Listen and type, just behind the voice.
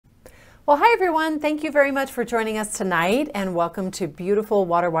Well, hi everyone. Thank you very much for joining us tonight and welcome to Beautiful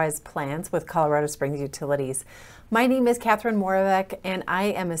Water-Wise Plants with Colorado Springs Utilities. My name is Catherine Moravec and I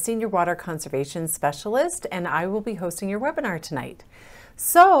am a Senior Water Conservation Specialist and I will be hosting your webinar tonight.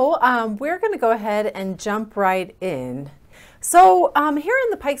 So we're going to go ahead and jump right in. So here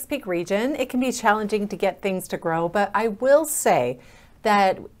in the Pikes Peak region, it can be challenging to get things to grow, but I will say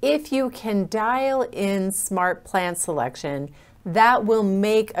that if you can dial in smart plant selection, that will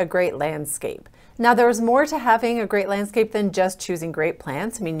make a great landscape. Now there's more to having a great landscape than just choosing great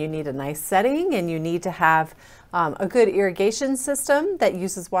plants. I mean, you need a nice setting and you need to have a good irrigation system that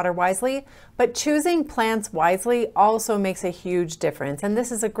uses water wisely, but choosing plants wisely also makes a huge difference. And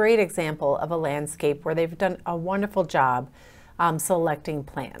this is a great example of a landscape where they've done a wonderful job selecting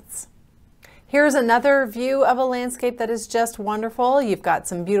plants. Here's another view of a landscape that is just wonderful. You've got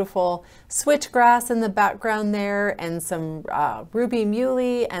some beautiful switchgrass in the background there and some ruby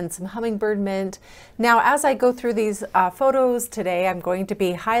muley and some hummingbird mint. Now, as I go through these photos today, I'm going to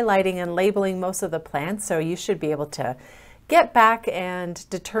be highlighting and labeling most of the plants, so you should be able to get back and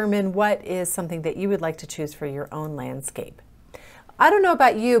determine what is something that you would like to choose for your own landscape. I don't know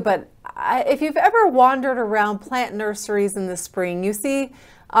about you, but if you've ever wandered around plant nurseries in the spring, you see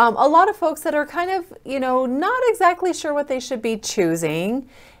a lot of folks that are kind of, not exactly sure what they should be choosing.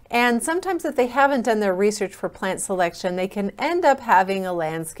 And sometimes if they haven't done their research for plant selection, they can end up having a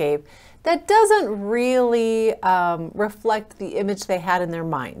landscape that doesn't really reflect the image they had in their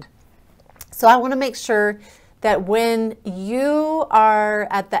mind. So I want to make sure that when you are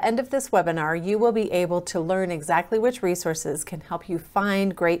at the end of this webinar, you will be able to learn exactly which resources can help you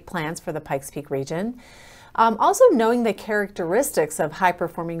find great plants for the Pikes Peak region. Also, knowing the characteristics of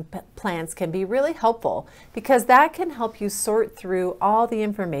high-performing plants can be really helpful because that can help you sort through all the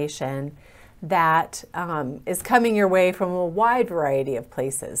information that is coming your way from a wide variety of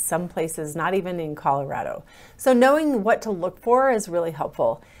places, some places not even in Colorado. So knowing what to look for is really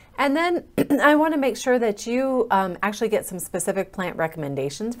helpful. And then I want to make sure that you actually get some specific plant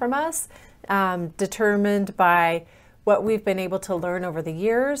recommendations from us, determined by what we've been able to learn over the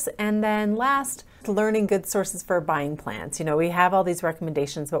years. And then last, learning good sources for buying plants. We have all these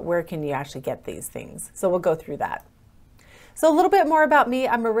recommendations, but where can you actually get these things? So we'll go through that. So a little bit more about me.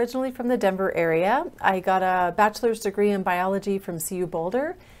 I'm originally from the Denver area. I got a bachelor's degree in biology from CU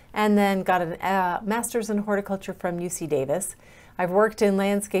Boulder and then got a master's in horticulture from UC Davis. I've worked in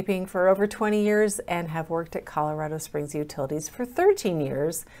landscaping for over 20 years and have worked at Colorado Springs Utilities for 13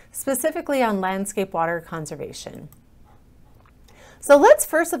 years, specifically on landscape water conservation. So let's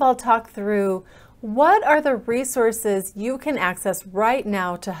first of all talk through what are the resources you can access right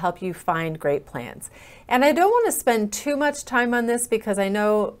now to help you find great plants. And I don't want to spend too much time on this because I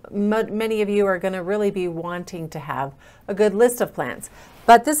know many of you are going to really be wanting to have a good list of plants.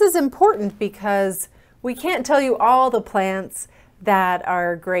 But this is important because we can't tell you all the plants that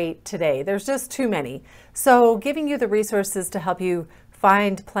are great today. There's just too many. So giving you the resources to help you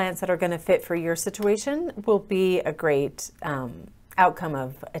find plants that are going to fit for your situation will be a great outcome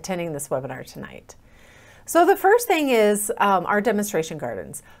of attending this webinar tonight. So the first thing is our demonstration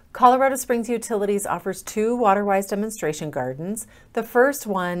gardens. Colorado Springs Utilities offers 2 water-wise demonstration gardens. The first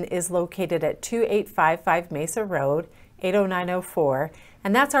one is located at 2855 Mesa Road, 80904,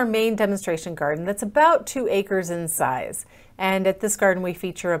 and that's our main demonstration garden that's about 2 acres in size. And at this garden we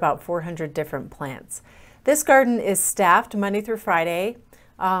feature about 400 different plants. This garden is staffed Monday through Friday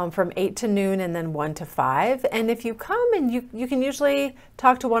from 8 to noon and then 1 to 5. And if you come, and you can usually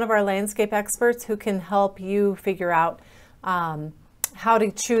talk to one of our landscape experts who can help you figure out how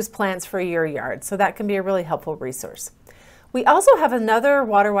to choose plants for your yard. So that can be a really helpful resource. We also have another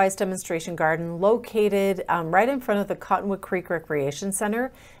water-wise demonstration garden located right in front of the Cottonwood Creek Recreation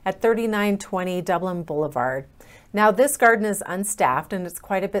Center at 3920 Dublin Boulevard. Now this garden is unstaffed and it's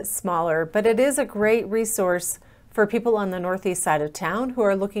quite a bit smaller, but it is a great resource for people on the northeast side of town who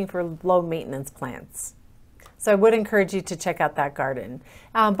are looking for low maintenance plants. So I would encourage you to check out that garden.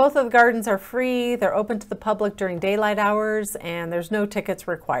 Both of the gardens are free, they're open to the public during daylight hours, and there's no tickets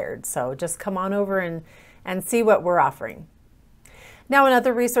required. So just come on over and see what we're offering. Now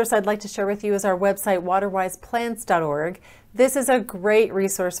another resource I'd like to share with you is our website, waterwiseplants.org. This is a great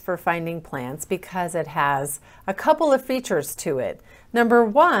resource for finding plants because it has a couple of features to it. Number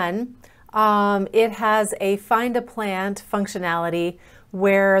one, it has a find a plant functionality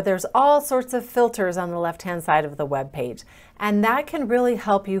where there's all sorts of filters on the left-hand side of the web page. And that can really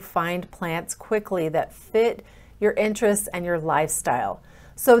help you find plants quickly that fit your interests and your lifestyle.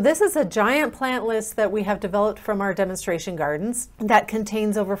 So this is a giant plant list that we have developed from our demonstration gardens that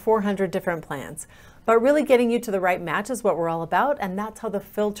contains over 400 different plants. but really getting you to the right match is what we're all about, and that's how the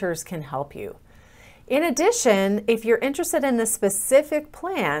filters can help you. In addition, if you're interested in a specific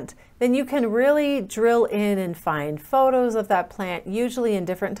plant, then you can really drill in and find photos of that plant, usually in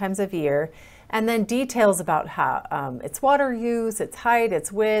different times of year, and then details about how its water use, its height,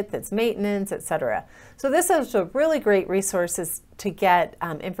 its width, its maintenance, etc. So this is a really great resources to get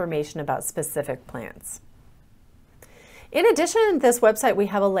information about specific plants. In addition to this website, we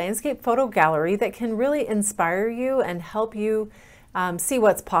have a landscape photo gallery that can really inspire you and help you see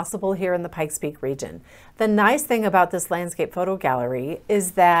what's possible here in the Pikes Peak region. The nice thing about this landscape photo gallery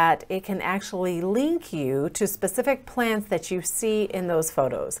is that it can actually link you to specific plants that you see in those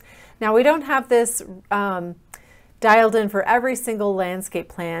photos. Now, we don't have this dialed in for every single landscape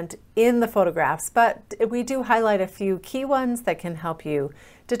plant in the photographs, but we do highlight a few key ones that can help you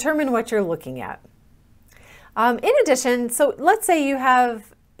determine what you're looking at. In addition, so let's say you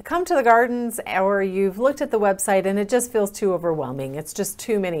have come to the gardens or you've looked at the website and it just feels too overwhelming. It's just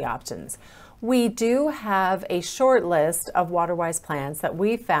too many options. We do have a short list of water-wise plants that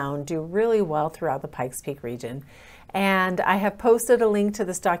we found do really well throughout the Pikes Peak region. And I have posted a link to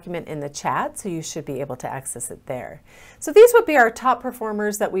this document in the chat, so you should be able to access it there. So these would be our top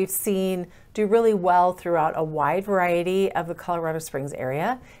performers that we've seen do really well throughout a wide variety of the Colorado Springs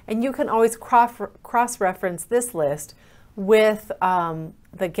area. And you can always cross-reference this list with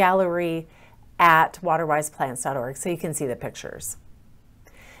the gallery at waterwiseplants.org so you can see the pictures.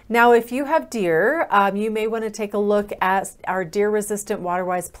 Now, if you have deer, you may want to take a look at our deer-resistant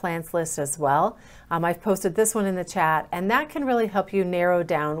water-wise plants list as well. I've posted this one in the chat, and that can really help you narrow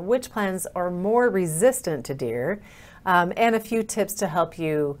down which plants are more resistant to deer, and a few tips to help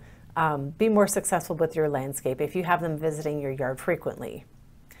you be more successful with your landscape if you have them visiting your yard frequently.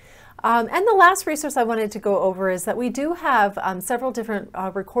 And the last resource I wanted to go over is that we do have several different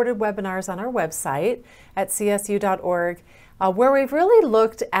recorded webinars on our website at csu.org where we've really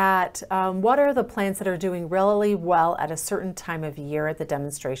looked at what are the plants that are doing really well at a certain time of year at the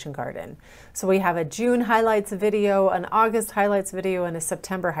demonstration garden. So we have a June highlights video, an August highlights video, and a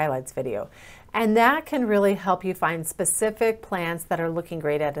September highlights video. And that can really help you find specific plants that are looking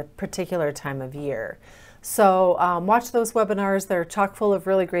great at a particular time of year. So watch those webinars. They're chock full of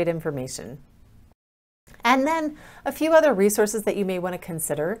really great information. And then a few other resources that you may want to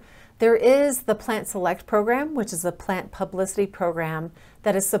consider. There is the Plant Select program, which is a plant publicity program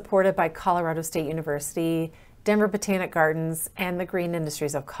that is supported by Colorado State University, Denver Botanic Gardens, and the Green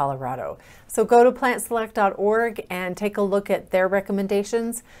Industries of Colorado. So go to plantselect.org and take a look at their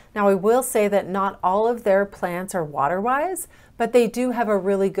recommendations. Now, I will say that not all of their plants are water-wise, but they do have a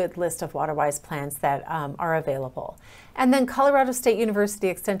really good list of water-wise plants that are available. And then Colorado State University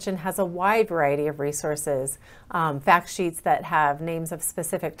Extension has a wide variety of resources, fact sheets that have names of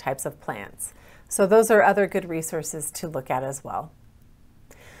specific types of plants. So those are other good resources to look at as well.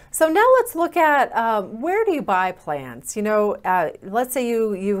 So now let's look at where do you buy plants? You know, let's say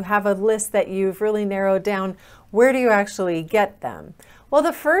you have a list that you've really narrowed down. Where do you actually get them? Well,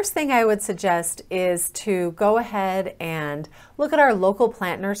 the first thing I would suggest is to go ahead and look at our local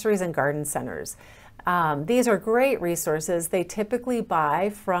plant nurseries and garden centers. These are great resources. They typically buy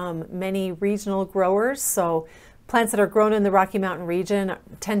from many regional growers, so plants that are grown in the Rocky Mountain region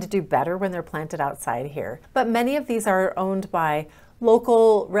tend to do better when they're planted outside here. But many of these are owned by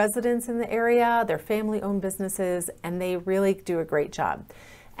local residents in the area, they're family-owned businesses, and they really do a great job.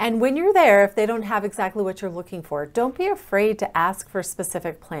 And when you're there, if they don't have exactly what you're looking for, don't be afraid to ask for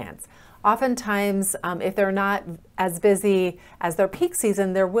specific plants. Oftentimes, if they're not as busy as their peak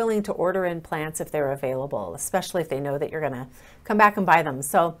season, they're willing to order in plants if they're available, especially if they know that you're going to come back and buy them.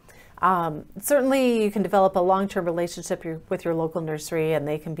 So certainly you can develop a long-term relationship with your local nursery, and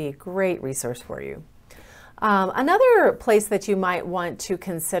they can be a great resource for you. Another place that you might want to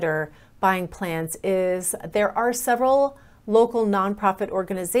consider buying plants is there are several local nonprofit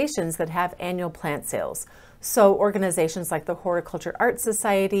organizations that have annual plant sales. So organizations like the Horticulture Art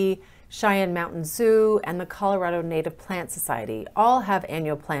Society, Cheyenne Mountain Zoo, and the Colorado Native Plant Society all have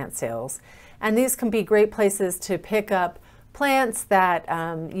annual plant sales. And these can be great places to pick up plants that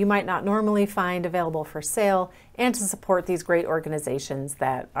you might not normally find available for sale, and to support these great organizations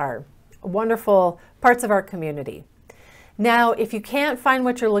that are wonderful parts of our community. Now, if you can't find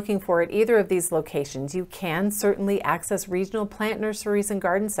what you're looking for at either of these locations, you can certainly access regional plant nurseries and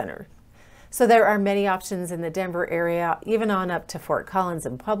garden centers. So there are many options in the Denver area, even on up to Fort Collins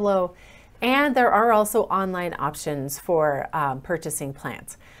and Pueblo, and there are also online options for purchasing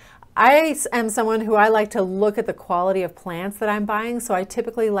plants. I am someone who I like to look at the quality of plants that I'm buying, so I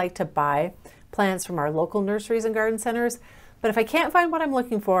typically like to buy plants from our local nurseries and garden centers. But if I can't find what I'm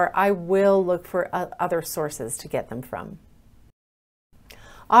looking for, I will look for other sources to get them from.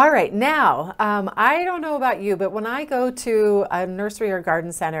 All right, now, I don't know about you, but when I go to a nursery or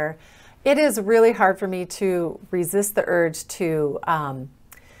garden center, it is really hard for me to resist the urge to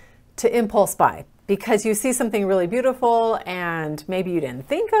impulse buy, because you see something really beautiful and maybe you didn't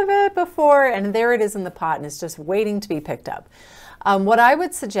think of it before, and there it is in the pot and it's just waiting to be picked up. What I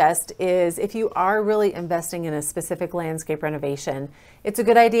would suggest is, if you are really investing in a specific landscape renovation, it's a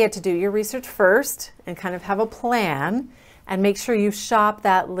good idea to do your research first and kind of have a plan and make sure you shop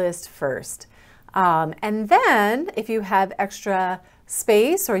that list first. And then if you have extra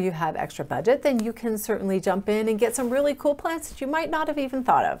space or you have extra budget, then you can certainly jump in and get some really cool plants that you might not have even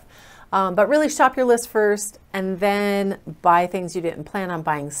thought of. But really shop your list first and then buy things you didn't plan on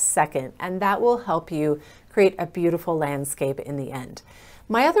buying second, and that will help you create a beautiful landscape in the end.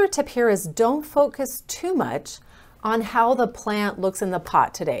 My other tip here is, don't focus too much on how the plant looks in the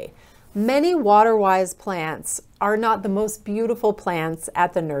pot today. Many water-wise plants are not the most beautiful plants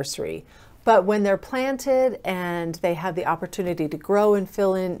at the nursery, but when they're planted and they have the opportunity to grow and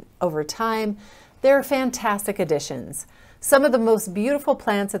fill in over time, they're fantastic additions. Some of the most beautiful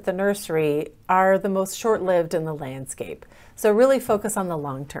plants at the nursery are the most short-lived in the landscape. So really focus on the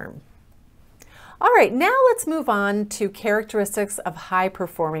long term. All right, now let's move on to characteristics of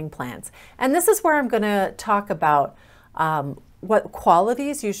high-performing plants. And this is where I'm going to talk about what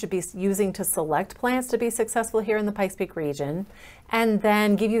qualities you should be using to select plants to be successful here in the Pikes Peak region, and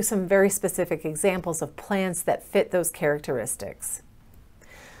then give you some very specific examples of plants that fit those characteristics.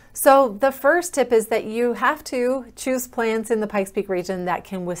 So the first tip is that you have to choose plants in the Pikes Peak region that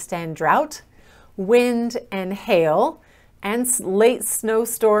can withstand drought, wind, and hail, and late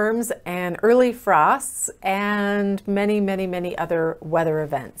snowstorms and early frosts, and many other weather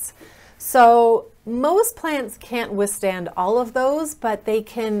events. So most plants can't withstand all of those, but they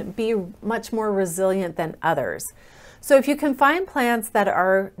can be much more resilient than others. So if you can find plants that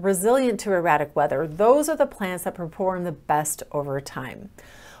are resilient to erratic weather, those are the plants that perform the best over time.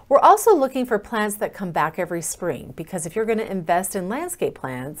 We're also looking for plants that come back every spring, because if you're going to invest in landscape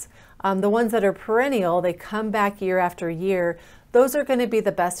plants, the ones that are perennial, they come back year after year, those are going to be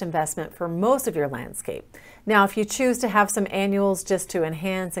the best investment for most of your landscape. Now, if you choose to have some annuals just to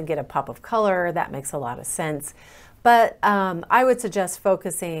enhance and get a pop of color, that makes a lot of sense. But I would suggest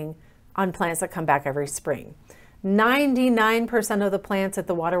focusing on plants that come back every spring. 99% of the plants at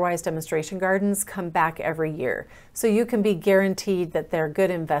the Waterwise demonstration gardens come back every year. So you can be guaranteed that they're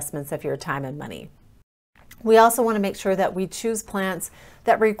good investments of your time and money. We also want to make sure that we choose plants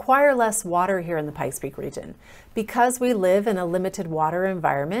that require less water here in the Pikes Peak region. Because we live in a limited water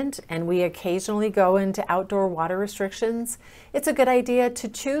environment and we occasionally go into outdoor water restrictions, it's a good idea to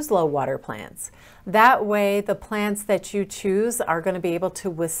choose low water plants. That way, the plants that you choose are going to be able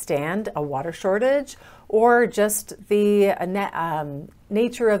to withstand a water shortage or just the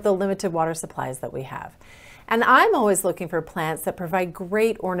nature of the limited water supplies that we have. And I'm always looking for plants that provide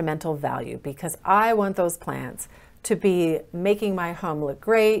great ornamental value, because I want those plants to be making my home look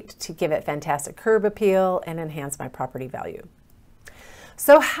great, to give it fantastic curb appeal, and enhance my property value.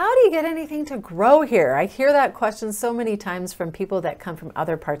 So how do you get anything to grow here? I hear that question so many times from people that come from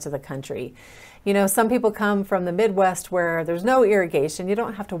other parts of the country. You know, some people come from the Midwest where there's no irrigation, you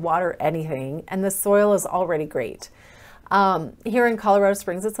don't have to water anything, and the soil is already great. Here in Colorado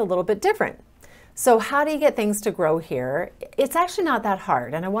Springs, it's a little bit different. So how do you get things to grow here? It's actually not that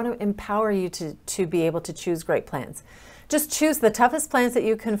hard, and I want to empower you to be able to choose great plants. Just choose the toughest plants that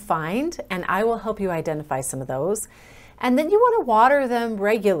you can find, and I will help you identify some of those. And then you want to water them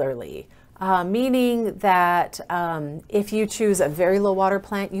regularly, meaning that if you choose a very low water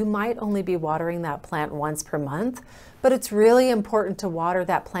plant, you might only be watering that plant once per month, but it's really important to water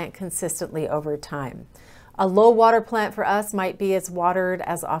that plant consistently over time. A low water plant for us might be watered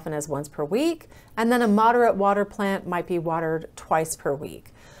as often as once per week, and then a moderate water plant might be watered twice per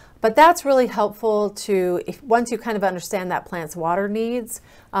week. But that's really helpful to, once you kind of understand that plant's water needs,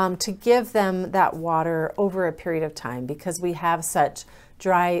 to give them that water over a period of time, because we have such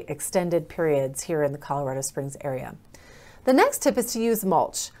dry extended periods here in the Colorado Springs area. The next tip is to use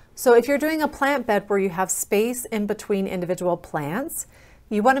mulch. So if you're doing a plant bed where you have space in between individual plants,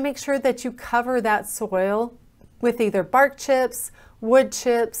 you want to make sure that you cover that soil with either bark chips, wood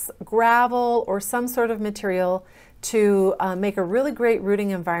chips, gravel, or some sort of material to make a really great rooting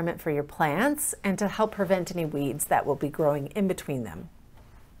environment for your plants and to help prevent any weeds that will be growing in between them.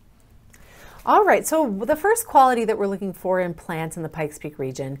 All right, so the first quality that we're looking for in plants in the Pikes Peak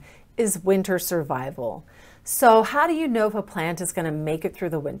region is winter survival. So how do you know if a plant is going to make it through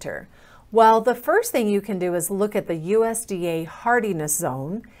the winter? Well, the first thing you can do is look at the USDA hardiness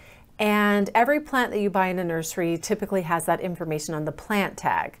zone, and every plant that you buy in a nursery typically has that information on the plant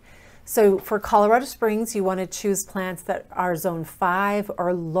tag. So for Colorado Springs, you want to choose plants that are zone 5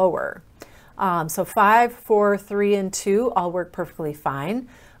 or lower. So 5, 4, 3, and 2 all work perfectly fine,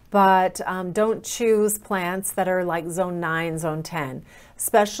 but don't choose plants that are like zone 9, zone 10,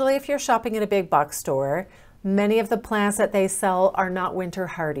 especially if you're shopping in a big box store. Many of the plants that they sell are not winter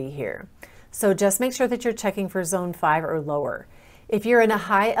hardy here. So just make sure that you're checking for zone 5 or lower. If you're in a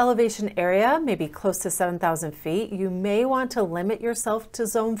high elevation area, maybe close to 7,000 feet, you may want to limit yourself to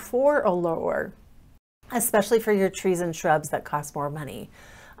zone 4 or lower, especially for your trees and shrubs that cost more money.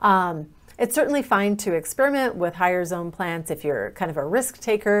 It's certainly fine to experiment with higher zone plants if you're kind of a risk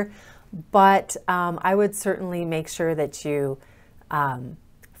taker, but I would certainly make sure that you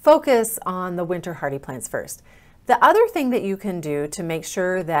focus on the winter hardy plants first. The other thing that you can do to make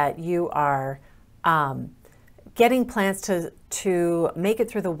sure that you are getting plants to make it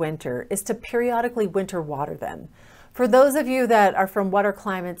through the winter is to periodically winter water them. For those of you that are from wetter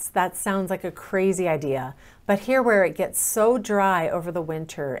climates, that sounds like a crazy idea, but here where it gets so dry over the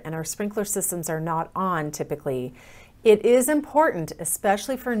winter and our sprinkler systems are not on typically, it is important,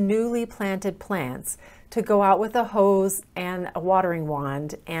 especially for newly planted plants, to go out with a hose and a watering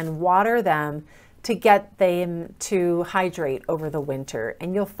wand and water them to get them to hydrate over the winter.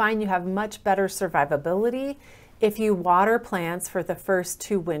 And you'll find you have much better survivability if you water plants for the first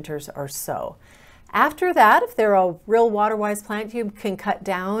 2 winters or so. After that, if they're a real water-wise plant, you can cut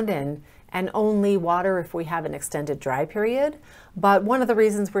down and only water if we have an extended dry period. But one of the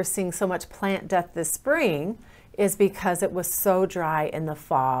reasons we're seeing so much plant death this spring is because it was so dry in the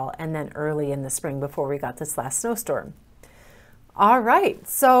fall and then early in the spring before we got this last snowstorm. All right,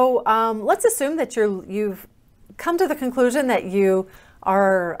 so let's assume that you've come to the conclusion that you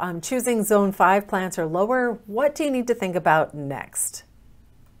are choosing zone 5 plants or lower. What do you need to think about next?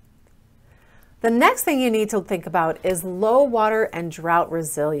 The next thing you need to think about is low water and drought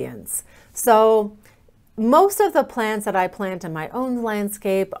resilience. So most of the plants that I plant in my own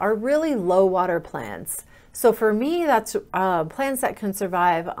landscape are really low water plants. So for me, that's plants that can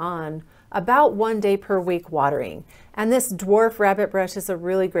survive on about 1 day per week watering. And this dwarf rabbit brush is a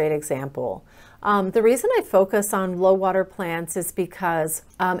really great example. The reason I focus on low water plants is because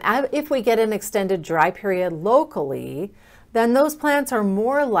if we get an extended dry period locally, then those plants are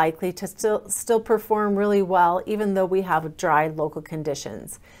more likely to still perform really well, even though we have dry local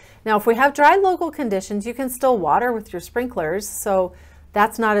conditions. Now, if we have dry local conditions, you can still water with your sprinklers, so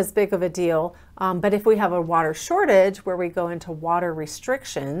that's not as big of a deal. But if we have a water shortage where we go into water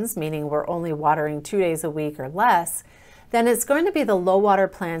restrictions, meaning we're only watering 2 days a week or less, then it's going to be the low water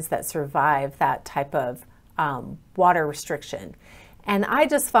plants that survive that type of water restriction. And I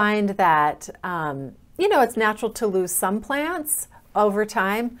just find that you know, it's natural to lose some plants over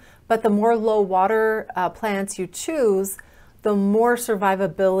time, but the more low water plants you choose, the more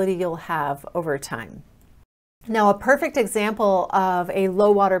survivability you'll have over time. Now, a perfect example of a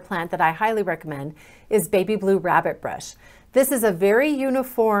low water plant that I highly recommend is baby blue rabbit brush. This is a very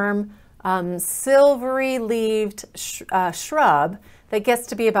uniform, silvery leaved shrub that gets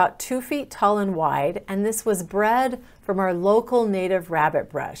to be about 2 feet tall and wide, and this was bred from our local native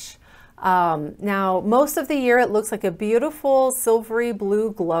rabbit brush. Now, most of the year it looks like a beautiful silvery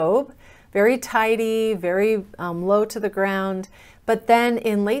blue globe, very tidy, very low to the ground. But then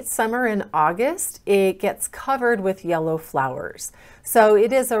in late summer in August, it gets covered with yellow flowers. So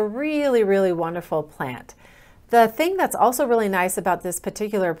it is a really, really wonderful plant. The thing that's also really nice about this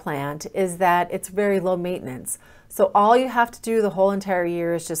particular plant is that it's very low maintenance. So all you have to do the whole entire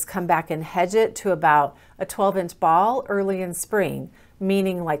year is just come back and hedge it to about a 12-inch ball early in spring,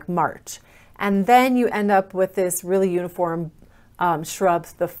 meaning like March. And then you end up with this really uniform shrub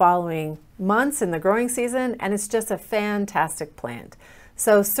the following months in the growing season, and it's just a fantastic plant.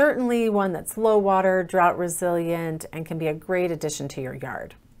 So certainly one that's low water, drought resilient, and can be a great addition to your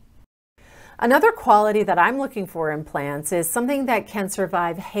yard. Another quality that I'm looking for in plants is something that can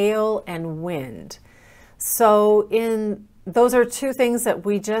survive hail and wind. So those are 2 things that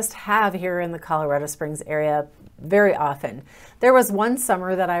we just have here in the Colorado Springs area very often. There was one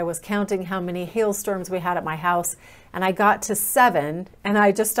summer that I was counting how many hailstorms we had at my house, and I got to 7 and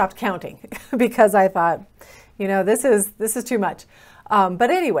I just stopped counting because I thought, you know, this is too much. But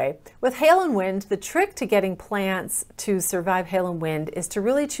anyway, with hail and wind, the trick to getting plants to survive hail and wind is to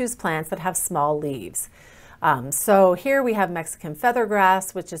really choose plants that have small leaves. So here we have Mexican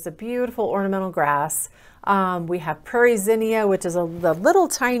feathergrass, which is a beautiful ornamental grass. We have prairie zinnia, which is the little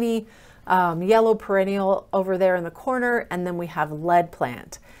tiny yellow perennial over there in the corner, and then we have lead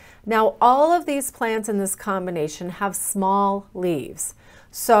plant. Now, all of these plants in this combination have small leaves.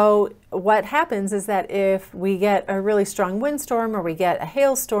 So what happens is that if we get a really strong windstorm or we get a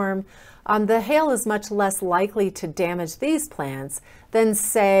hailstorm, the hail is much less likely to damage these plants than,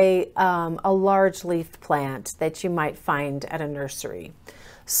 say, a large leaf plant that you might find at a nursery.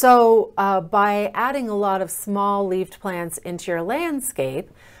 So by adding a lot of small leafed plants into your landscape,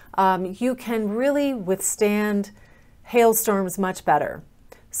 you can really withstand hailstorms much better.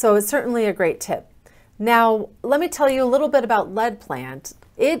 So it's certainly a great tip. Now, let me tell you a little bit about lead plant.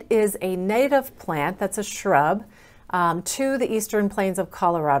 It is a native plant that's a shrub to the eastern plains of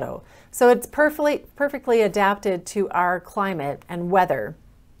Colorado. So it's perfectly adapted to our climate and weather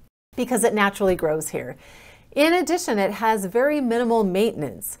because it naturally grows here. In addition, it has very minimal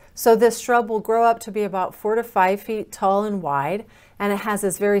maintenance. So this shrub will grow up to be about 4 to 5 feet tall and wide, and it has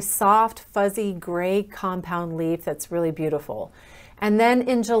this very soft, fuzzy, gray compound leaf that's really beautiful. And then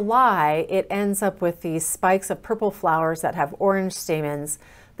in July, it ends up with these spikes of purple flowers that have orange stamens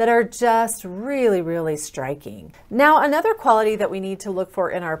that are just really, really striking. Now, another quality that we need to look for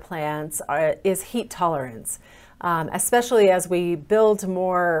in our plants is heat tolerance, especially as we build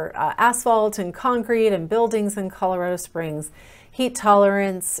more asphalt and concrete and buildings in Colorado Springs. Heat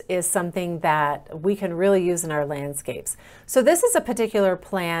tolerance is something that we can really use in our landscapes. So this is a particular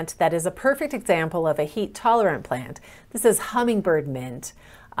plant that is a perfect example of a heat tolerant plant. This is hummingbird mint,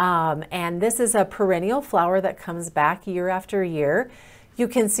 and this is a perennial flower that comes back year after year. You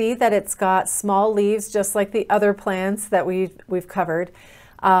can see that it's got small leaves just like the other plants that we've covered.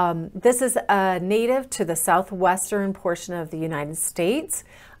 This is a native to the southwestern portion of the United States,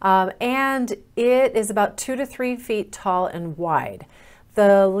 and it is about 2 to 3 feet tall and wide.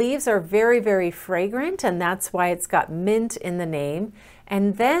 The leaves are very, very fragrant, and that's why it's got mint in the name.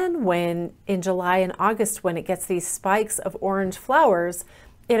 And then in July and August, when it gets these spikes of orange flowers,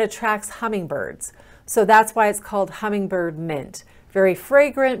 it attracts hummingbirds. So that's why it's called hummingbird mint. Very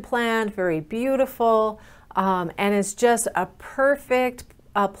fragrant plant, very beautiful, and it's just a perfect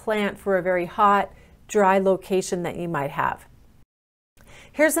plant for a very hot, dry location that you might have.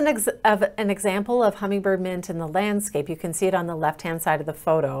 Here's an example of hummingbird mint in the landscape. You can see it on the left-hand side of the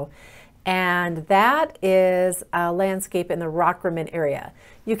photo. And that is a landscape in the rock rimming area.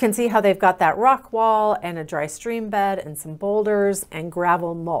 You can see how they've got that rock wall and a dry stream bed and some boulders and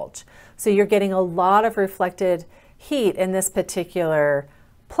gravel mulch. So you're getting a lot of reflected heat in this particular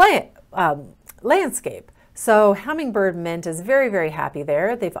landscape. So hummingbird mint is very, very happy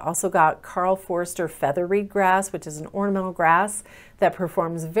there. They've also got Karl Forster featherweed grass, which is an ornamental grass that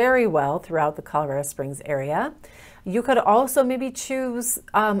performs very well throughout the Colorado Springs area. You could also maybe choose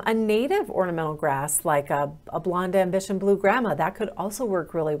a native ornamental grass like a blonde ambition blue grama. That could also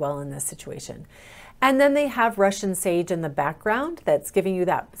work really well in this situation. And then they have Russian sage in the background that's giving you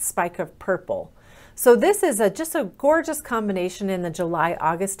that spike of purple. So this is just a gorgeous combination in the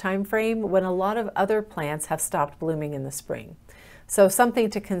July-August timeframe when a lot of other plants have stopped blooming in the spring. So something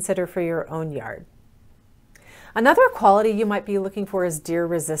to consider for your own yard. Another quality you might be looking for is deer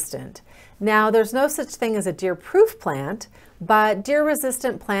resistant. Now, there's no such thing as a deer-proof plant, but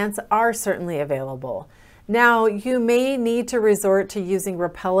deer-resistant plants are certainly available. Now, you may need to resort to using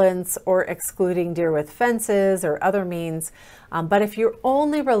repellents or excluding deer with fences or other means, but if you're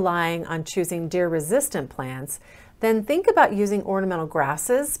only relying on choosing deer-resistant plants, then think about using ornamental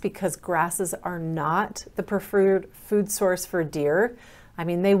grasses, because grasses are not the preferred food source for deer. I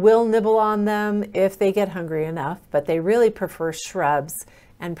mean, they will nibble on them if they get hungry enough, but they really prefer shrubs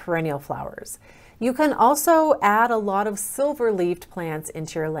and perennial flowers. You can also add a lot of silver-leafed plants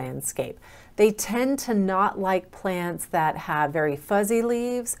into your landscape. They tend to not like plants that have very fuzzy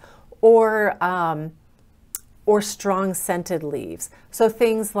leaves or strong scented leaves. So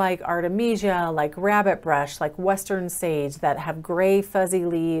things like artemisia, like rabbit brush, like western sage that have gray fuzzy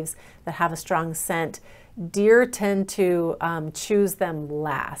leaves that have a strong scent. Deer tend to choose them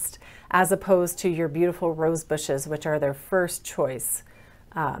last, as opposed to your beautiful rose bushes, which are their first choice,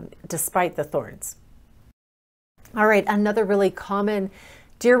 despite the thorns. All right, another really common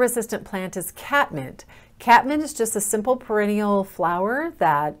deer-resistant plant is catmint. Catmint is just a simple perennial flower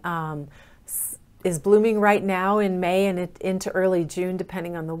that is blooming right now in May and into early June,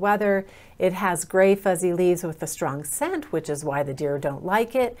 depending on the weather. It has gray fuzzy leaves with a strong scent, which is why the deer don't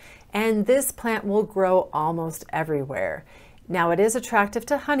like it. And this plant will grow almost everywhere. Now, it is attractive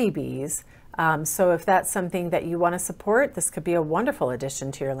to honeybees, so if that's something that you want to support, this could be a wonderful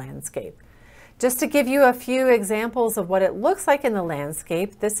addition to your landscape. Just to give you a few examples of what it looks like in the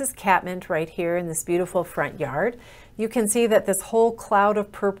landscape, this is catmint right here in this beautiful front yard. You can see that this whole cloud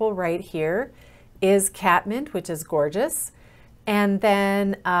of purple right here is catmint, which is gorgeous. And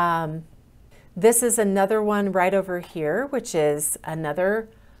then this is another one right over here, which is another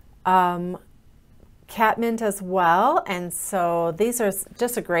catmint as well. And so these are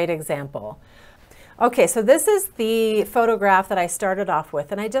just a great example. Okay, so this is the photograph that I started off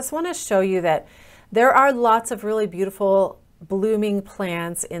with, and I just want to show you that there are lots of really beautiful blooming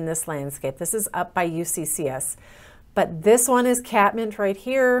plants in this landscape. This is up by UCCS, but this one is catmint right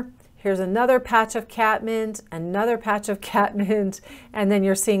here. Here's another patch of catmint, another patch of catmint, and then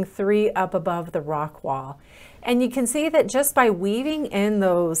you're seeing 3 up above the rock wall. And you can see that just by weaving in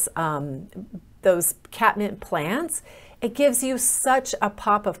those catmint plants, it gives you such a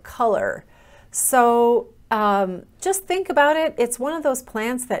pop of color. So just think about it. It's one of those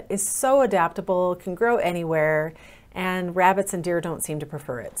plants that is so adaptable, can grow anywhere, and rabbits and deer don't seem to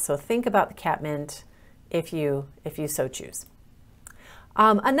prefer it. So think about the catmint if you so choose.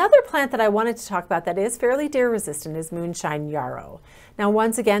 Another plant that I wanted to talk about that is fairly deer resistant is moonshine yarrow. Now,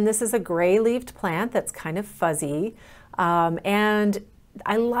 once again, this is a gray-leaved plant that's kind of fuzzy, and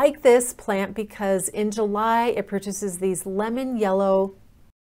I like this plant because in July it produces these lemon yellow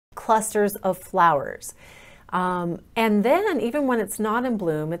clusters of flowers. And then even when it's not in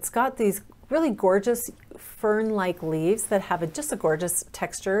bloom, it's got these really gorgeous fern-like leaves that have just a gorgeous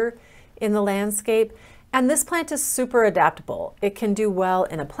texture in the landscape. And this plant is super adaptable. It can do well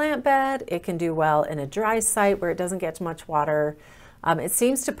in a plant bed. It can do well in a dry site where it doesn't get much water. It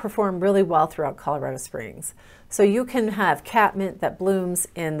seems to perform really well throughout Colorado Springs. So you can have catmint that blooms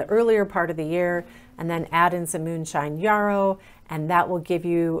in the earlier part of the year and then add in some moonshine yarrow, and that will give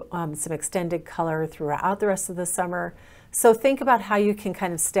you some extended color throughout the rest of the summer. So think about how you can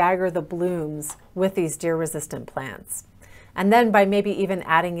kind of stagger the blooms with these deer-resistant plants. And then by maybe even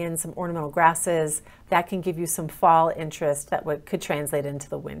adding in some ornamental grasses, that can give you some fall interest that could translate into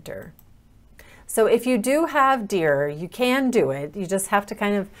the winter. So if you do have deer, you can do it. You just have to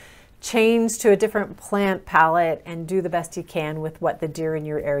kind of change to a different plant palette and do the best you can with what the deer in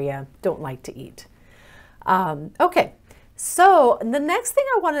your area don't like to eat. Okay, so the next thing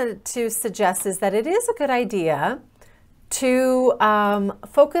I wanted to suggest is that it is a good idea to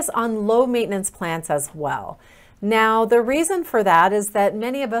focus on low maintenance plants as well. Now, the reason for that is that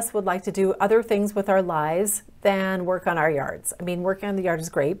many of us would like to do other things with our lives than work on our yards. I mean, working on the yard is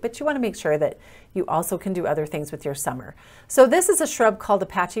great, but you want to make sure that you also can do other things with your summer. So this is a shrub called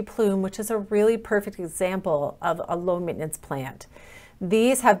Apache plume, which is a really perfect example of a low maintenance plant.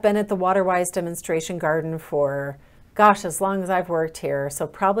 These have been at the Waterwise demonstration garden for, gosh, as long as I've worked here. So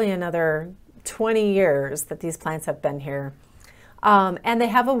probably another 20 years that these plants have been here. And they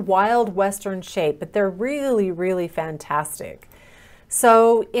have a wild western shape, but they're really, really fantastic.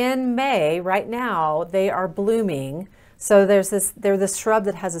 So in May, right now, they are blooming. So they're this shrub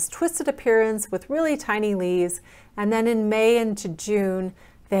that has this twisted appearance with really tiny leaves. And then in May into June,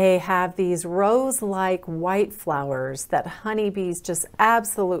 they have these rose-like white flowers that honeybees just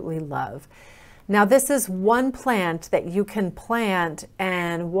absolutely love. Now, this is one plant that you can plant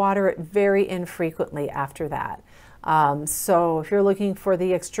and water it very infrequently after that. So if you're looking for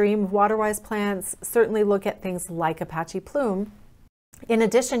the extreme water-wise plants, certainly look at things like Apache plume. In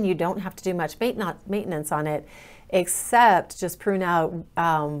addition, you don't have to do much maintenance on it, except just prune out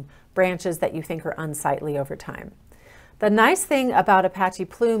branches that you think are unsightly over time. The nice thing about Apache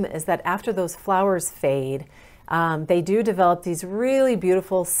plume is that after those flowers fade, they do develop these really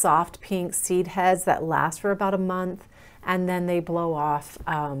beautiful soft pink seed heads that last for about a month, and then they blow off.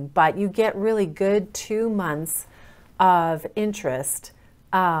 But you get really good 2 months of interest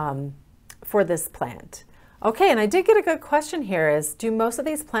for this plant. Okay, and I did get a good question here is, do most of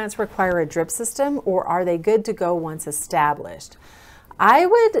these plants require a drip system, or are they good to go once established? I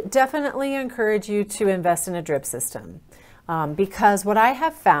would definitely encourage you to invest in a drip system because what I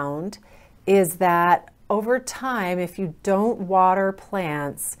have found is that over time, if you don't water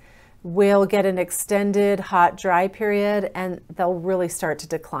plants, we'll get an extended hot, dry period and they'll really start to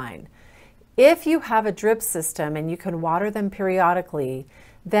decline. If you have a drip system and you can water them periodically,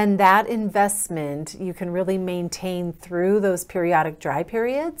 then that investment you can really maintain through those periodic dry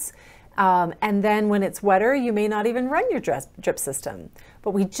periods. And then when it's wetter, you may not even run your drip system.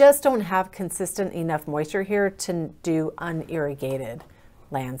 But we just don't have consistent enough moisture here to do unirrigated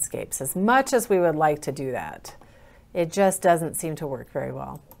landscapes as much as we would like to do that. It just doesn't seem to work very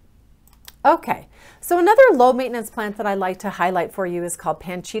well. Okay, so another low maintenance plant that I like to highlight for you is called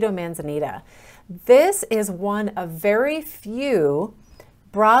Panchito manzanita. This is one of very few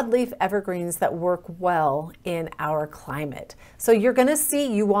broadleaf evergreens that work well in our climate. So you're going to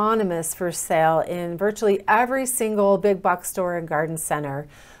see euonymus for sale in virtually every single big box store and garden center.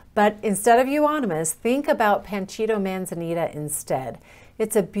 But instead of euonymus, think about Panchito manzanita instead.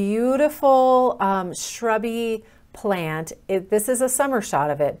 It's a beautiful shrubby plant. This is a summer shot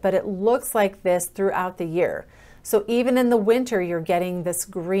of it, but it looks like this throughout the year. So even in the winter, you're getting this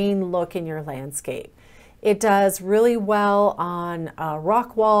green look in your landscape. It does really well on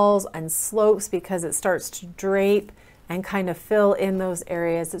rock walls and slopes because it starts to drape and kind of fill in those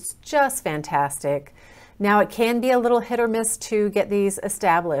areas. It's just fantastic. Now it can be a little hit or miss to get these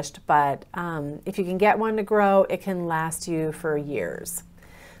established, but if you can get one to grow, it can last you for years.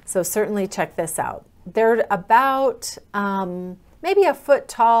 So certainly check this out. They're about maybe a foot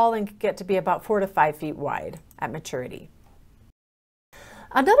tall and can get to be about 4 to 5 feet wide at maturity.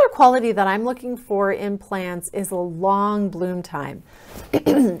 Another quality that I'm looking for in plants is a long bloom time.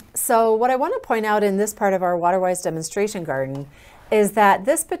 So what I want to point out in this part of our WaterWise demonstration garden is that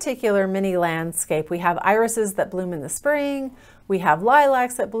this particular mini landscape, we have irises that bloom in the spring, we have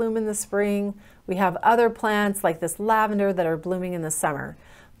lilacs that bloom in the spring, we have other plants like this lavender that are blooming in the summer.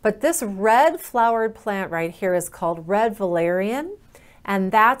 But this red flowered plant right here is called red valerian,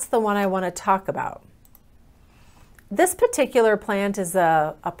 and that's the one I want to talk about. This particular plant is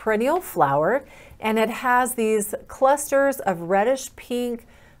a perennial flower, and it has these clusters of reddish pink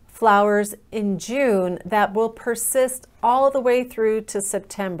flowers in June that will persist all the way through to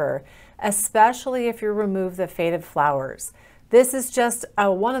September, especially if you remove the faded flowers. This is just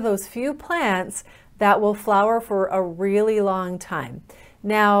one of those few plants that will flower for a really long time.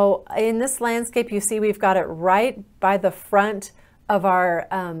 Now, in this landscape, you see we've got it right by the front of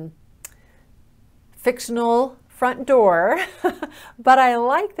our fictional front door, but I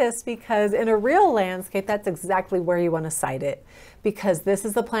like this because in a real landscape, that's exactly where you want to site it, because this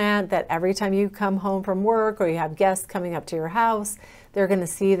is the plant that every time you come home from work or you have guests coming up to your house, they're going to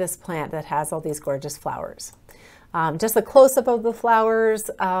see this plant that has all these gorgeous flowers. Just a close-up of the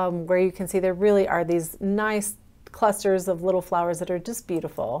flowers where you can see there really are these nice clusters of little flowers that are just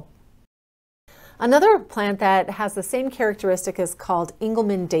beautiful. Another plant that has the same characteristic is called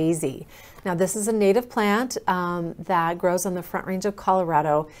Engelmann daisy. Now this is a native plant that grows on the Front Range of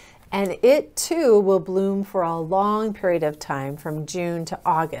Colorado, and it too will bloom for a long period of time from June to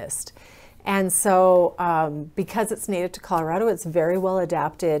August. And so because it's native to Colorado, it's very well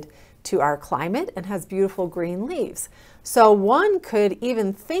adapted to our climate and has beautiful green leaves. So one could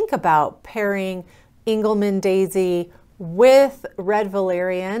even think about pairing Engelmann daisy with red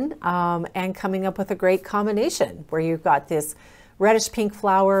valerian and coming up with a great combination where you've got this reddish pink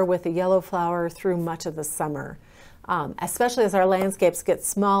flower with a yellow flower through much of the summer. Especially as our landscapes get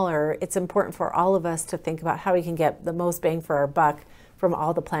smaller, it's important for all of us to think about how we can get the most bang for our buck from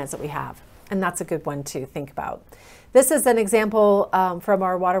all the plants that we have. And that's a good one to think about. This is an example from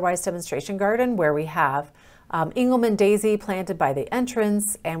our WaterWise demonstration garden where we have Engelmann daisy planted by the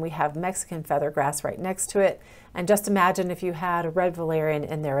entrance, and we have Mexican feathergrass right next to it. And just imagine if you had a red valerian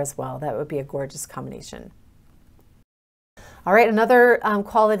in there as well. That would be a gorgeous combination. All right, another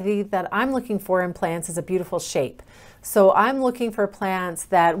quality that I'm looking for in plants is a beautiful shape. So I'm looking for plants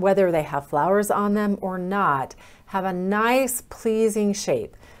that, whether they have flowers on them or not, have a nice, pleasing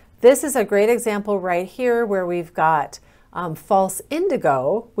shape. This is a great example right here where we've got false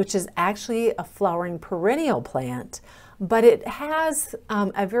indigo, which is actually a flowering perennial plant, but it has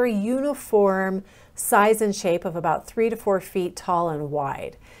a very uniform size and shape of about 3 to 4 feet tall and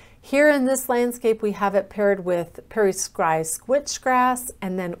wide. Here in this landscape, we have it paired with Prairie Sky switchgrass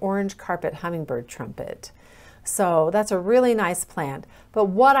and then orange carpet hummingbird trumpet. So that's a really nice plant. But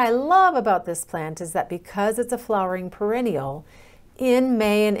what I love about this plant is that because it's a flowering perennial, in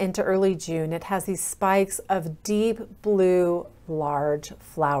May and into early June, it has these spikes of deep blue, large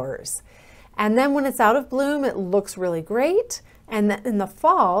flowers. And then when it's out of bloom, it looks really great. And then in the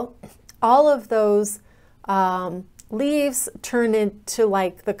fall, all of those leaves turn into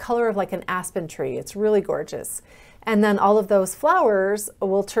like the color of like an aspen tree. It's really gorgeous. And then all of those flowers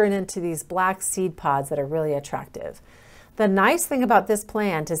will turn into these black seed pods that are really attractive. The nice thing about this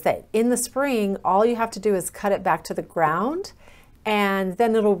plant is that in the spring, all you have to do is cut it back to the ground, and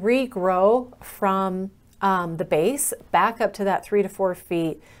then it'll regrow from the base back up to that 3 to 4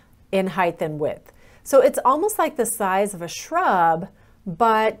 feet in height and width. So it's almost like the size of a shrub,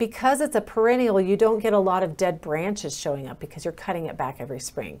 but because it's a perennial, you don't get a lot of dead branches showing up because you're cutting it back every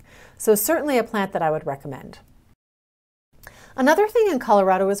spring. So certainly a plant that I would recommend. Another thing in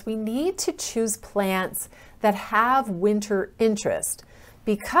Colorado is we need to choose plants that have winter interest,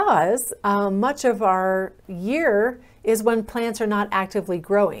 because much of our year is when plants are not actively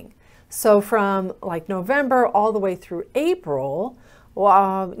growing. So from like November all the way through April,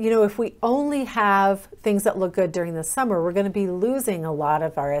 Well, you know, if we only have things that look good during the summer, we're going to be losing a lot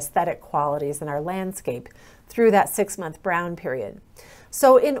of our aesthetic qualities in our landscape through that 6-month brown period.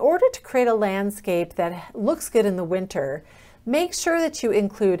 So in order to create a landscape that looks good in the winter, make sure that you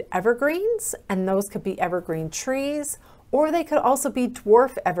include evergreens, and those could be evergreen trees, or they could also be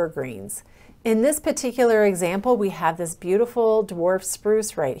dwarf evergreens. In this particular example, we have this beautiful dwarf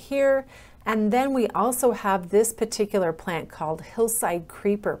spruce right here. And then we also have this particular plant called hillside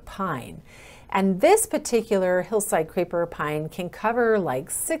creeper pine. And this particular hillside creeper pine can cover like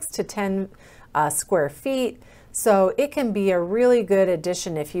 6 to 10 square feet. So it can be a really good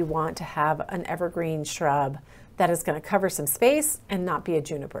addition if you want to have an evergreen shrub that is going to cover some space and not be a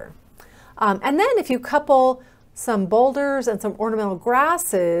juniper. And then if you couple some boulders and some ornamental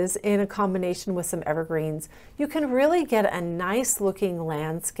grasses in a combination with some evergreens, you can really get a nice looking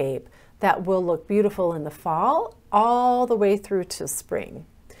landscape that will look beautiful in the fall all the way through to spring.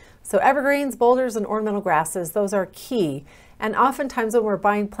 So evergreens, boulders, and ornamental grasses, those are key. And oftentimes when we're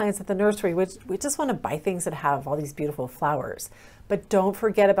buying plants at the nursery, we just want to buy things that have all these beautiful flowers. But don't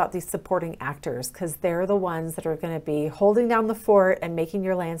forget about these supporting actors, because they're the ones that are going to be holding down the fort and making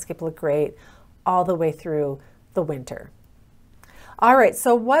your landscape look great all the way through the winter. All right,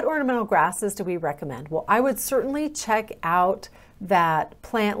 so what ornamental grasses do we recommend? Well, I would certainly check out that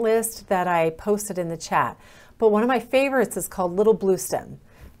plant list that I posted in the chat. But one of my favorites is called Little Blue Stem.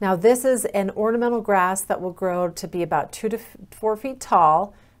 Now this is an ornamental grass that will grow to be about 2 to 4 feet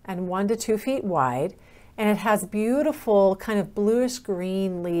tall and 1 to 2 feet wide. And it has beautiful kind of bluish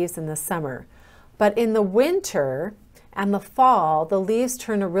green leaves in the summer. But in the winter and the fall, the leaves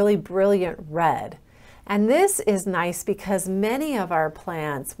turn a really brilliant red. And this is nice because many of our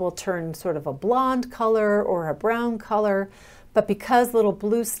plants will turn sort of a blonde color or a brown color. But because Little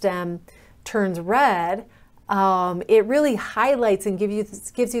Blue Stem turns red, it really highlights and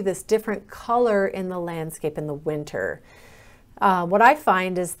gives you this different color in the landscape in the winter. What I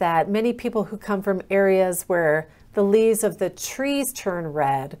find is that many people who come from areas where the leaves of the trees turn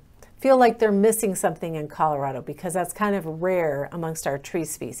red feel like they're missing something in Colorado, because that's kind of rare amongst our tree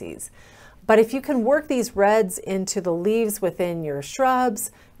species. But if you can work these reds into the leaves within your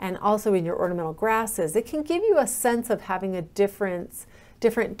shrubs and also in your ornamental grasses, it can give you a sense of having a different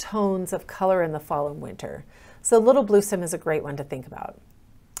tones of color in the fall and winter. So Little Blue Stem is a great one to think about.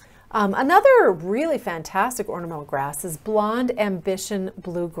 Another really fantastic ornamental grass is Blonde Ambition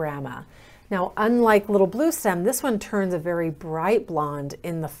Blue Grama. Now, unlike Little Blue Stem, this one turns a very bright blonde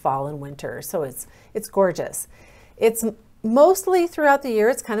in the fall and winter, so it's gorgeous. It's mostly throughout the year,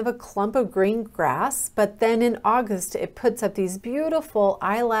 it's kind of a clump of green grass, but then in August, it puts up these beautiful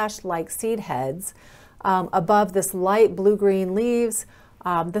eyelash-like seed heads above this light blue-green leaves.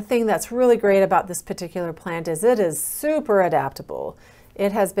 The thing that's really great about this particular plant is it is super adaptable.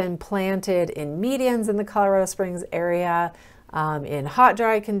 It has been planted in medians in the Colorado Springs area, in hot,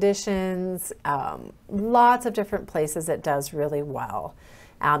 dry conditions, lots of different places it does really well.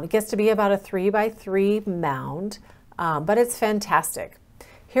 It gets to be about a 3x3 mound. But it's fantastic.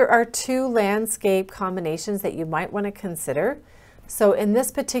 Here are 2 landscape combinations that you might want to consider. So in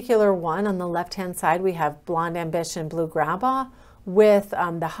this particular one, on the left-hand side, we have Blonde Ambition Blue Grama with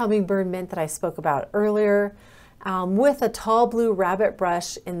the hummingbird mint that I spoke about earlier, with a tall blue rabbit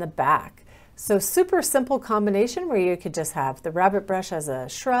brush in the back. So super simple combination where you could just have the rabbit brush as a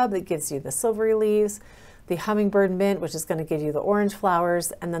shrub that gives you the silvery leaves, the hummingbird mint, which is going to give you the orange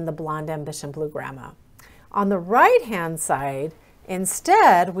flowers, and then the Blonde Ambition Blue Grama. On the right-hand side,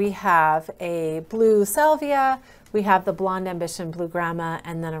 instead, we have a blue salvia, we have the Blonde Ambition Blue Grama,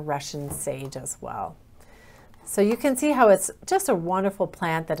 and then a Russian sage as well. So you can see how it's just a wonderful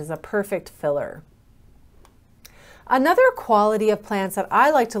plant that is a perfect filler. Another quality of plants that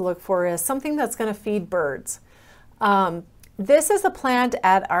I like to look for is something that's going to feed birds. This is a plant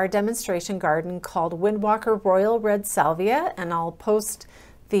at our demonstration garden called Windwalker Royal Red Salvia, and I'll post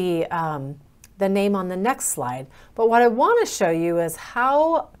the name on the next slide. But what I want to show you is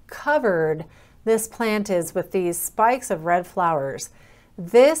how covered this plant is with these spikes of red flowers.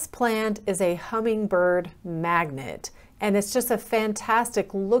 This plant is a hummingbird magnet, and it's just a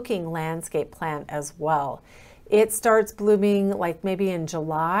fantastic looking landscape plant as well. It starts blooming like maybe in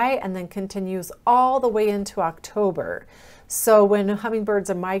July and then continues all the way into October. So when hummingbirds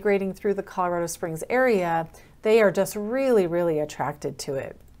are migrating through the Colorado Springs area, they are just really, really attracted to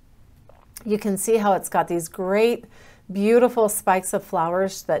it. You can see how it's got these great, beautiful spikes of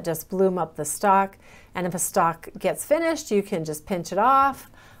flowers that just bloom up the stalk. And if a stalk gets finished, you can just pinch it off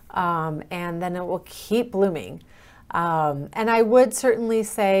and then it will keep blooming. And I would certainly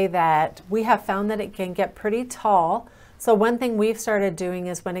say that we have found that it can get pretty tall. So one thing we've started doing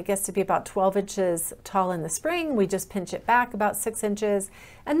is when it gets to be about 12 inches tall in the spring, we just pinch it back about 6 inches,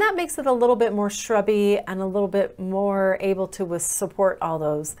 and that makes it a little bit more shrubby and a little bit more able to support all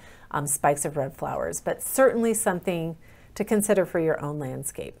those spikes of red flowers, but certainly something to consider for your own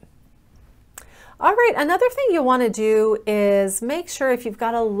landscape. All right, another thing you want to do is make sure if you've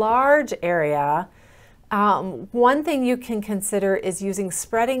got a large area, one thing you can consider is using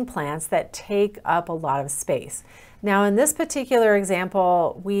spreading plants that take up a lot of space. Now in this particular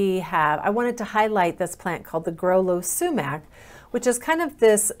example, I wanted to highlight this plant called the grow low sumac, which is kind of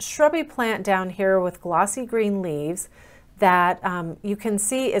this shrubby plant down here with glossy green leaves that you can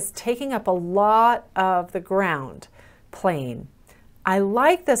see is taking up a lot of the ground plane. I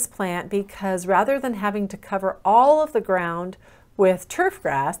like this plant because rather than having to cover all of the ground with turf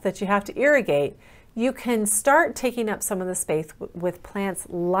grass that you have to irrigate, you can start taking up some of the space with plants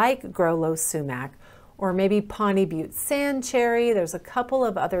like grow low sumac, or maybe Pawnee Butte sand cherry. There's a couple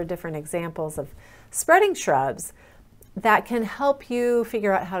of other different examples of spreading shrubs that can help you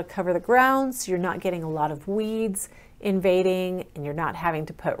figure out how to cover the ground so you're not getting a lot of weeds invading and you're not having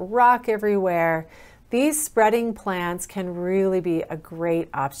to put rock everywhere. These spreading plants can really be a great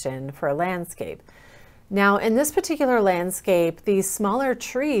option for a landscape. Now in this particular landscape, these smaller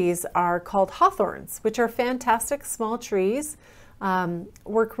trees are called hawthorns, which are fantastic small trees,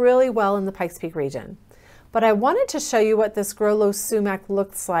 work really well in the Pikes Peak region. But I wanted to show you what this grow low sumac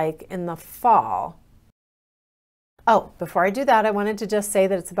looks like in the fall. Oh, before I do that, I wanted to just say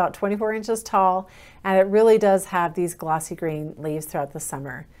that it's about 24 inches tall, and it really does have these glossy green leaves throughout the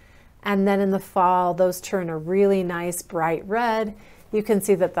summer. And then in the fall, those turn a really nice bright red. You can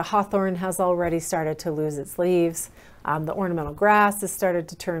see that the hawthorn has already started to lose its leaves. The ornamental grass has started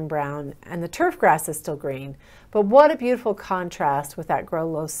to turn brown, and the turf grass is still green. But what a beautiful contrast with that grow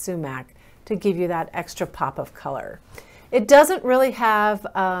low sumac to give you that extra pop of color. It doesn't really have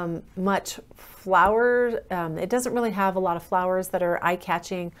much flowers. It doesn't really have a lot of flowers that are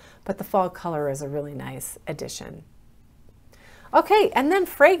eye-catching, but the fall color is a really nice addition. Okay, and then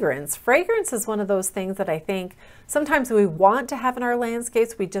fragrance. Fragrance is one of those things that I think sometimes we want to have in our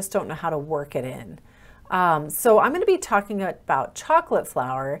landscapes, we just don't know how to work it in. So I'm going to be talking about chocolate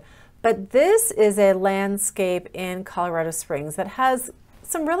flower, but this is a landscape in Colorado Springs that has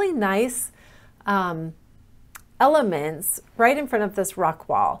some really nice elements right in front of this rock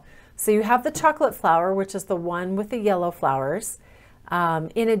wall. So you have the chocolate flower, which is the one with the yellow flowers.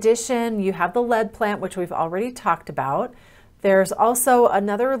 In addition, you have the lead plant, which we've already talked about. There's also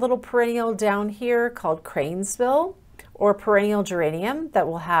another little perennial down here called cranesbill or perennial geranium that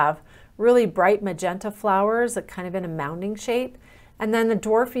will have really bright magenta flowers, kind of in a mounding shape. And then the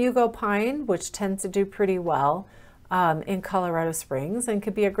dwarf Yugo pine, which tends to do pretty well in Colorado Springs and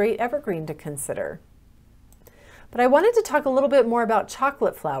could be a great evergreen to consider. But I wanted to talk a little bit more about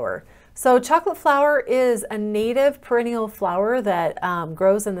chocolate flower. So chocolate flower is a native perennial flower that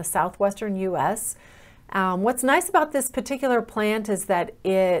grows in the southwestern US. What's nice about this particular plant is that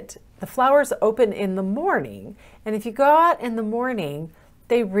the flowers open in the morning, and if you go out in the morning,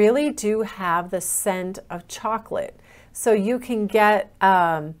 they really do have the scent of chocolate. So you can get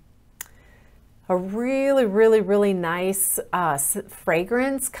a really nice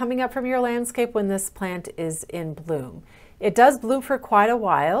fragrance coming up from your landscape when this plant is in bloom. It does bloom for quite a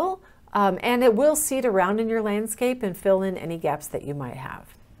while, and it will seed around in your landscape and fill in any gaps that you might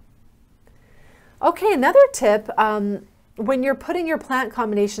have. Okay, another tip when you're putting your plant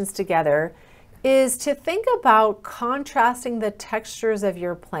combinations together is to think about contrasting the textures of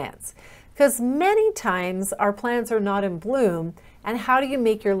your plants, because many times our plants are not in bloom, and how do you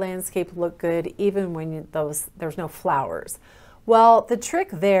make your landscape look good even when there's no flowers? Well, the trick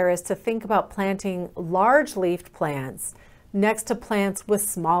there is to think about planting large leafed plants next to plants with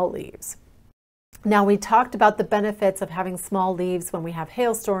small leaves. Now, we talked about the benefits of having small leaves when we have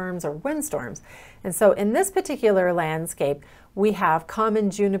hailstorms or windstorms. And so in this particular landscape, we have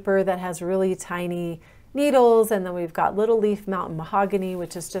common juniper that has really tiny needles, and then we've got little leaf mountain mahogany,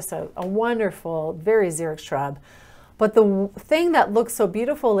 which is just a wonderful, very xeric shrub. But the thing that looks so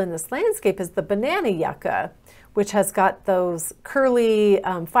beautiful in this landscape is the banana yucca, which has got those curly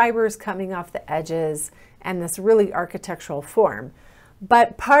fibers coming off the edges and this really architectural form.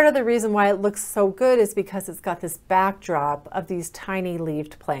 But part of the reason why it looks so good is because it's got this backdrop of these tiny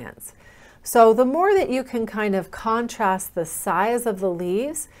leaved plants. So the more that you can kind of contrast the size of the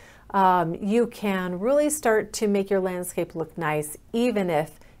leaves, you can really start to make your landscape look nice, even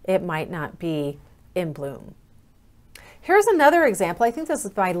if it might not be in bloom. Here's another example. I think this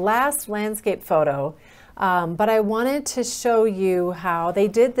is my last landscape photo. But I wanted to show you how they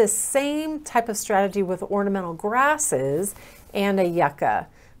did this same type of strategy with ornamental grasses and a yucca.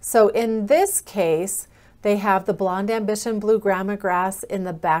 So in this case, they have the Blonde Ambition blue grama grass in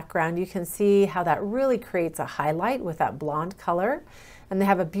the background. You can see how that really creates a highlight with that blonde color. And they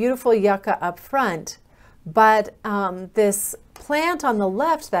have a beautiful yucca up front. But this plant on the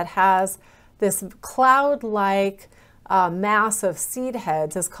left that has this cloud-like mass of seed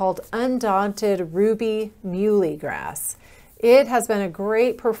heads is called Undaunted Ruby Muley grass. It has been a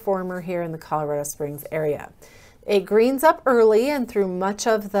great performer here in the Colorado Springs area. It greens up early and through much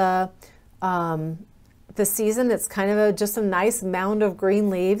of the season. It's kind of just a nice mound of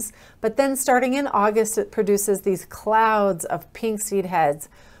green leaves, but then starting in August it produces these clouds of pink seed heads,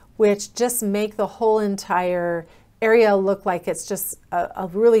 which just make the whole entire area look like it's just a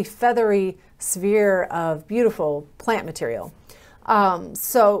really feathery sphere of beautiful plant material.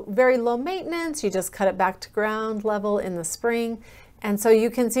 So very low maintenance. You just cut it back to ground level in the spring. And so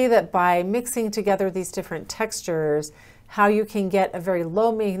you can see that by mixing together these different textures, how you can get a very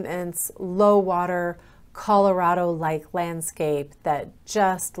low maintenance, low water, Colorado-like landscape that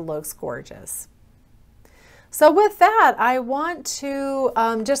just looks gorgeous. So with that, I want to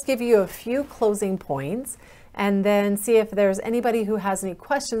just give you a few closing points and then see if there's anybody who has any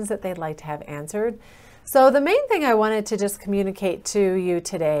questions that they'd like to have answered. So the main thing I wanted to just communicate to you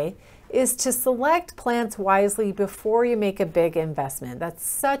today is to select plants wisely before you make a big investment. That's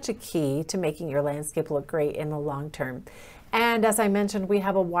such a key to making your landscape look great in the long term. And as I mentioned, we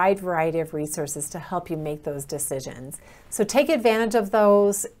have a wide variety of resources to help you make those decisions. So take advantage of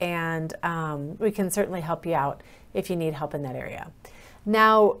those, and we can certainly help you out if you need help in that area.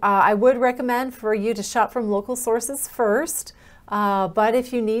 Now, I would recommend for you to shop from local sources first, but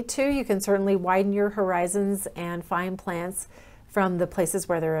if you need to, you can certainly widen your horizons and find plants from the places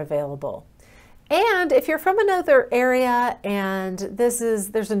where they're available. And if you're from another area and there's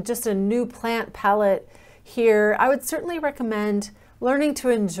just a new plant palette here, I would certainly recommend learning to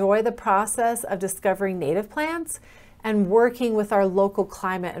enjoy the process of discovering native plants and working with our local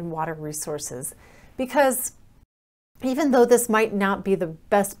climate and water resources. Because even though this might not be the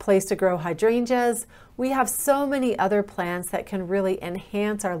best place to grow hydrangeas, we have so many other plants that can really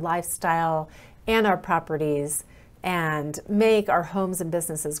enhance our lifestyle and our properties and make our homes and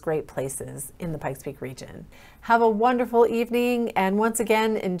businesses great places in the Pikes Peak region. Have a wonderful evening, and once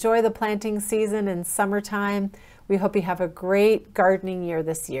again, enjoy the planting season in summertime. We hope you have a great gardening year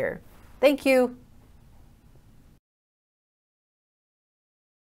this year. Thank you.